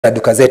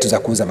duka zetu za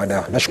kuuza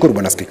madawa. Nashukuru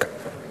Bwana Spika.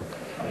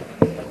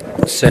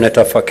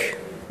 Sen.Faki.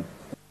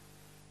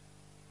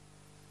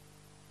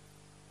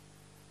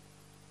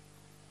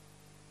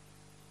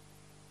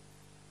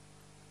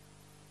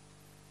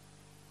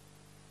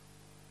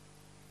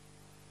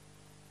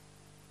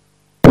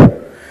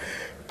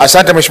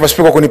 Asante Mheshimiwa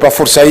Spika kunipa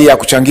fursa hii ya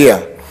kuchangia.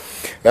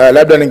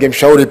 Labda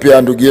ningemshauri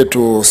pia ndugu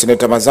yetu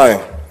Sen.Mazdayo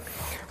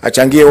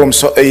achangie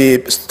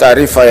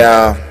taarifa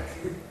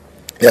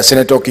ya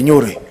Senator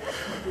Kinyuri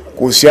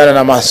kuhusiana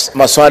na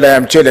masuala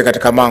ya mchele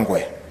katika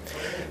Mangwe.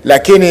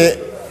 Lakini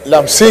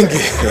la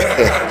msingi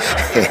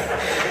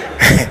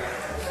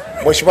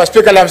Mheshimiwa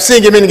Spika, la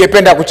msingi mimi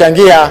ningependa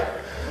kuchangia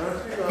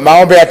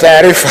maombi ya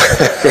taarifa.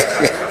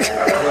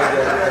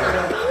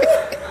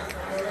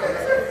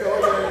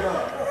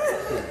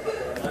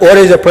 What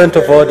is the point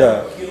of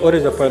order? What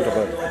is the point of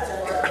order?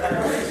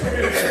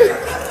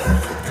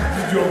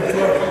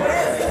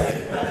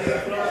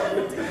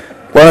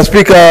 Bwana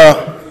Spika,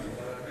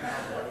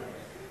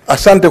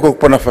 asante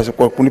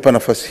kwa kunipa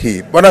nafasi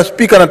hii. Bwana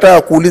Spika,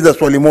 nataka kuuliza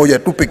swali moja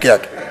tu peke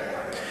yake.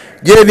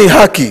 Je, ni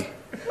haki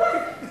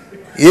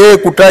yeye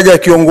kutaja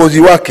kiongozi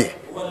wake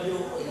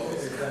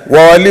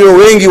wa walio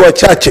wengi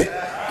wachache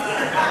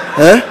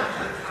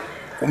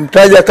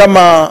kumtaja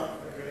kama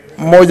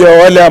mmoja wa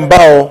wale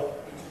ambao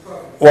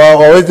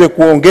waweze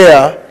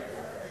kuongea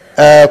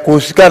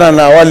kuhusikana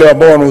na wale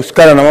ambao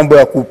wanahusikana na mambo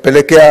ya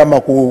kupelekea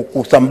ama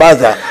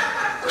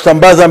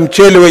kusambaza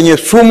mchele wenye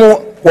sumu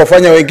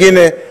kuwafanya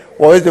wengine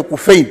waweze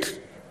kufaint?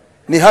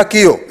 Ni haki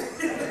hiyo?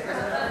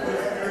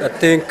 I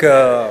think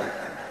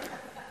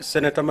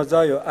Senator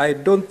Mazdayo, I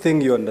don't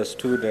think you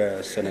understood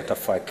Senator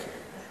Faki.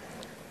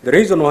 The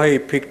reason why he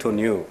picked on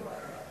you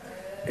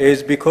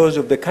is because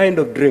of the kind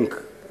of drink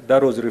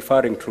that was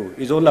referring to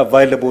is only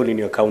available in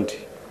your county.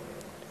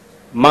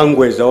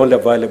 Mangwe is only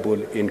available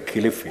in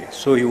Kilifi.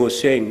 So he was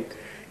saying,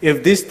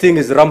 if this thing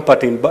is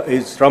rampant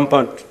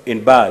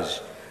in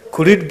bars,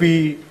 could it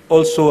be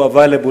also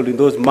available in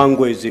those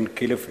Mangwes in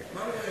Kilifi?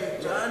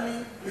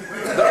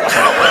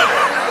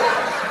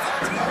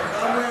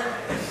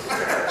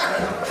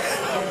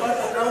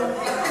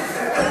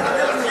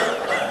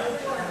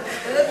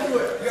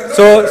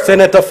 So,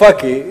 Senator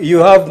Faki, you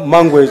have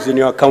Mangwes in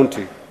your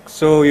county,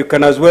 so you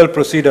can as well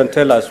proceed and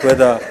tell us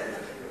whether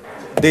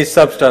this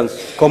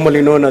substance,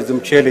 commonly known as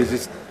mchele,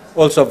 is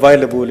also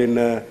available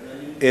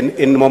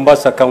in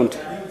Mombasa County.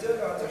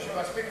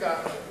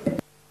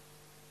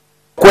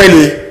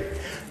 Kweli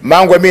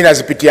Mangwe mimi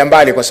nazipitia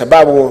mbali kwa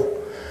sababu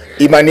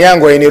imani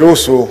yangu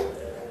hainiruhusu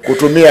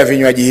kutumia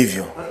vinywaji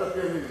hivyo.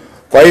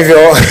 Kwa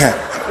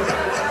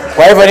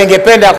hivyo ningependa